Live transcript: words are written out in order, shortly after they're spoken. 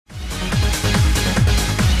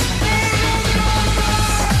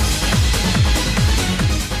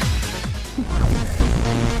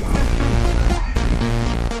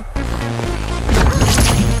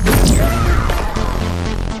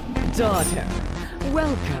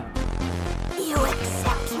Welcome. You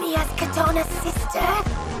accept me as Katana's sister?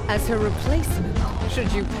 As her replacement,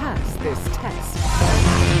 should you pass this test.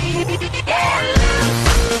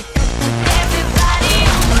 Everybody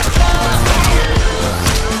on the floor.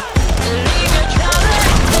 Leave your trouble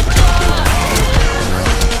at the door.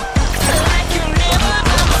 Like you never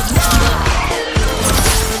done before.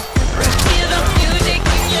 Feel the music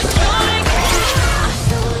in your soul. Our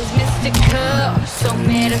soul is mystical, so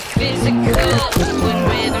metaphysical. When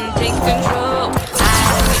rhythm takes control,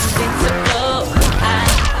 I'm invincible.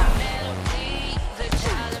 I'm melody, the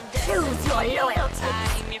child of death. Choose your loyalty.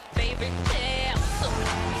 I'm your favorite tale, so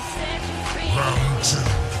let me set you free. Round 2,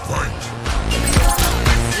 fight!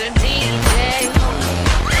 The DJ,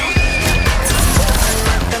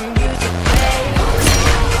 let the music play.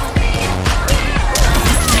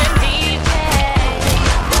 The DJ,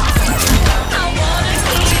 I wanna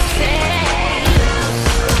hear you say.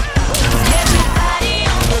 Everybody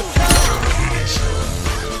on the floor.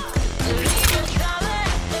 Leave your trouble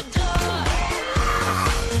at the door.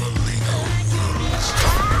 Melena wins.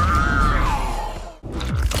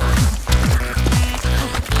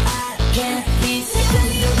 Can't be sick,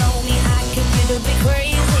 you know me, I can get a bit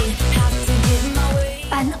crazy. Have to get my way.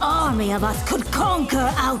 An army of us could conquer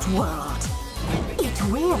Outworld. It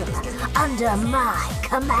will, under my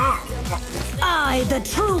command. I, the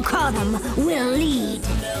true Column, will lead. I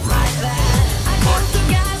got the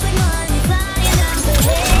guys like money flying out the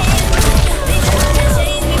head. They try to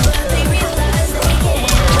chase me, but they realize they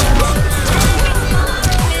can't. Every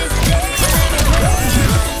tomorrow is the day that they pray.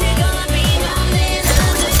 They're gonna be my men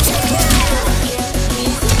understand.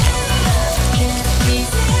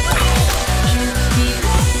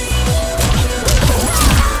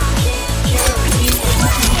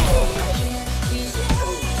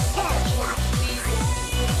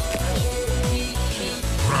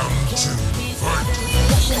 Round 2, fight!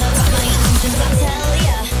 Rushing up my engines, I tell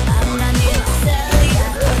ya, I'm not here to sell ya.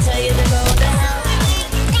 I'll tell you to go to hell.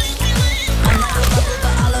 I'm not a puppet,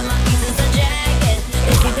 but all of my pieces are jagged.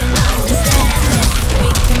 If you can understand it, we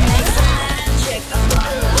can make some magic. I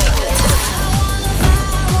wanna fly,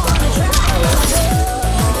 I wanna travel.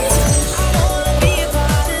 I wanna be a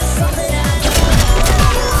part of something I know.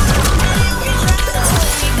 If you try to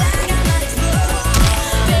hold me back, I might explode.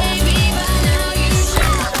 Baby, by now you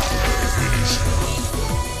should.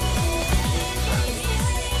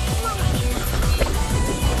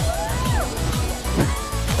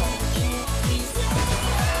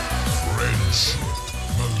 Friendship.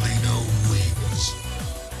 Melena wins.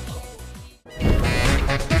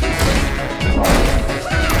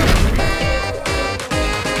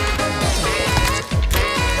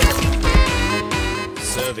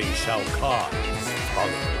 Serving Shao Kahn is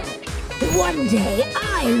folly. One day,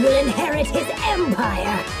 I will inherit his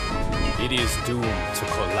empire. It is doomed to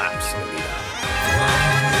collapse, Melina.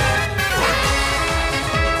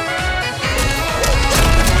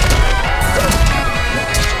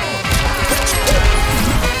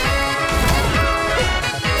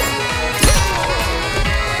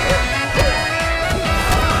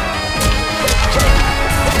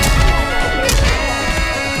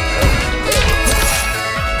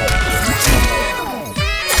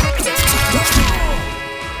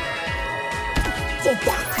 Did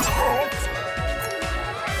that hurt?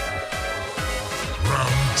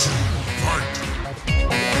 Round 2, fight!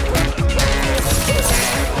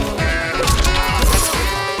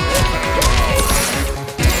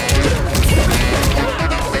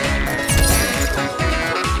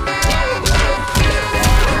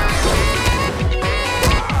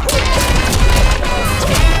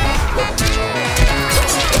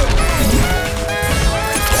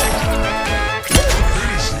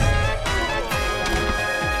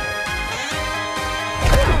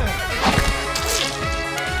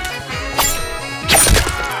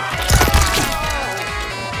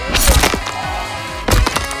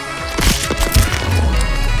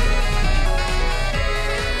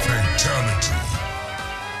 Fatality.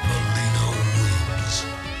 Melena wins.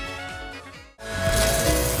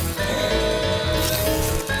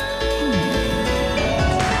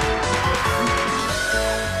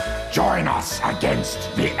 Join us against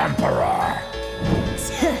the Emperor.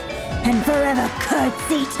 And forever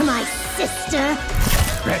curtsy to my sister?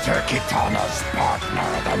 Better Kitana's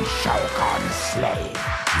partner than Shao Kahn's slave.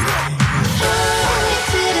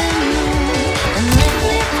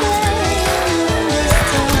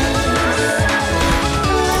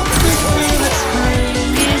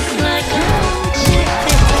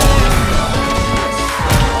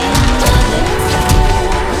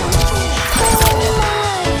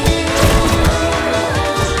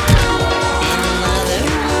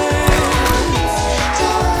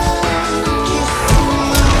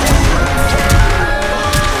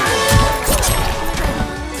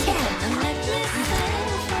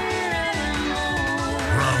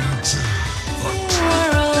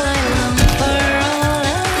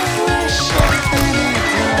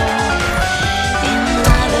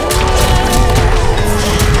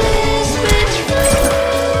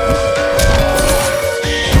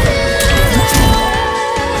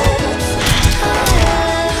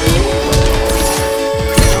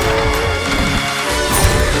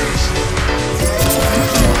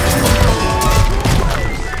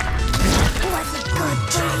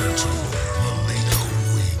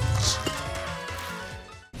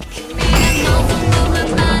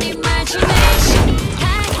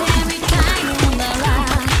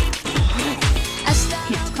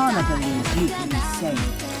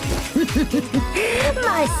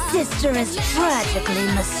 master is tragically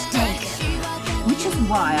mistaken. Which is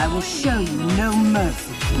why I will show you no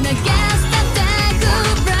mercy.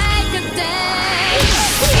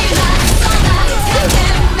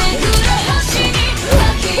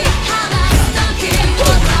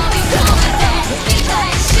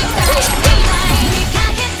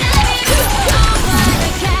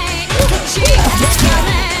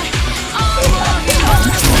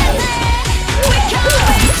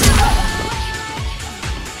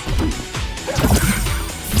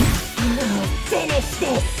 Finish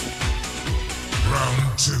this!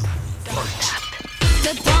 Round 2, fight.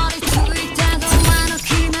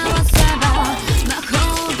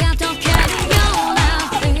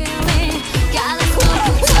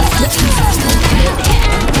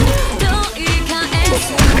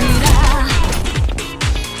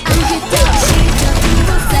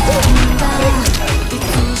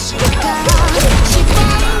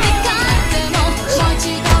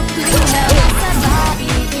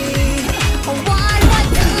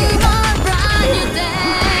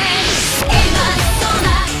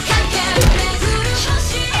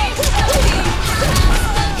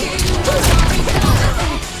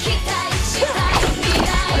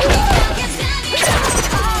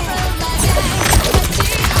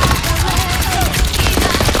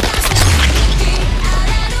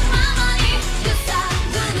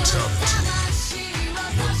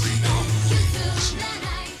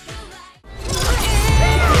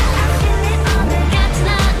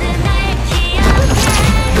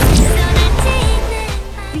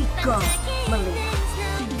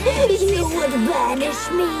 You would banish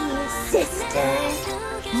me, sister?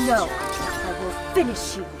 No, I will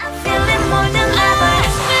finish you. I'm feeling more than ever.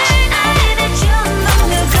 I need that you know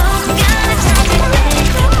you gotta touch it.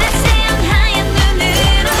 Let's say I'm high and the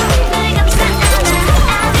little like I'm sad.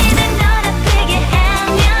 I didn't know that big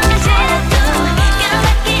hand you're gentle.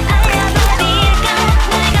 Lucky I am a big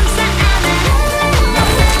like I'm sad.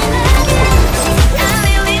 I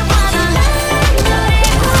really wanna.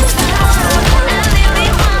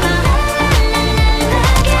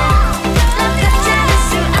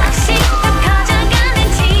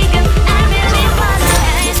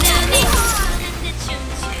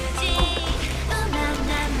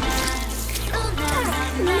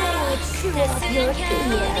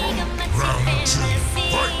 Round 2,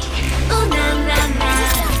 fight.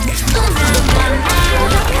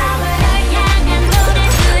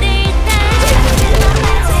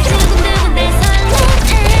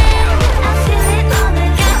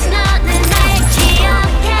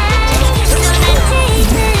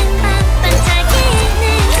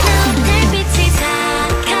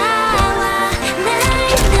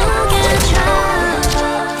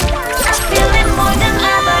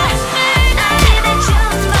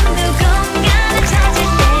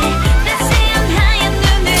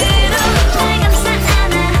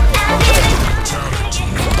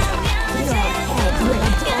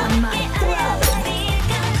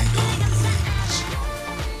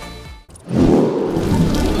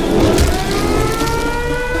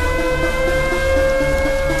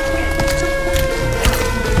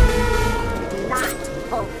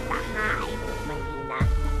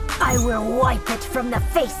 I will wipe it from the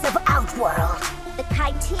face of Outworld. The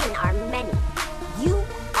Kyteen are many. You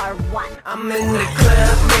are one. I'm in the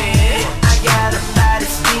club, man. I got a body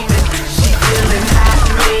steaming. She feeling hot,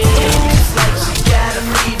 man. It's like she got a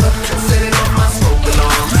fever. Setting up my smoke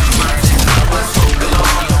alarm. My smoke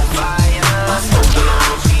alarm on fire. My smoke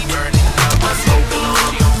alarm be burning up. My smoke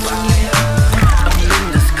alarm on fire. I'm in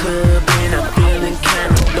this club and I'm feeling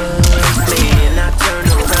kind of buzzed, man. I turn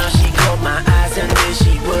around, she caught my eyes and there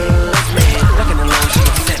she was, man. Looking along, she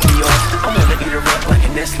set me off. I wanna eat her up like a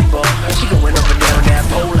Nestle ball. She going up and down that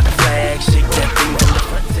pole like a flag. Shake that thing from the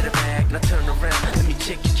front to the back. Now turn around, let me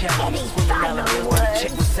check your calories. $1 bills, wanna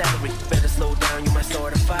check my salary. Better slow down, you might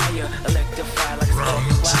start a fire. Electrify like a spark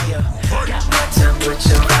wire. Got my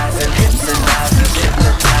temperature rising, hips and rising,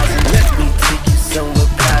 hypnotizing. Let me take you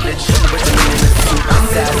somewhere private. With me in the suit, I'm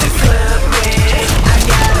in the club, man. I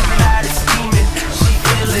got a body steaming. She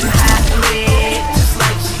feeling hot, man. Just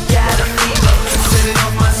like she got a fever. Setting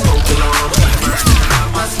off my smoke alarm.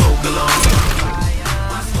 My smoke alarm.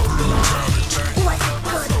 My smoke alarm. What's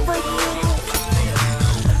good for you?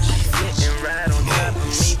 She's sitting right on top of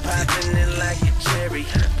me, popping it like a cherry.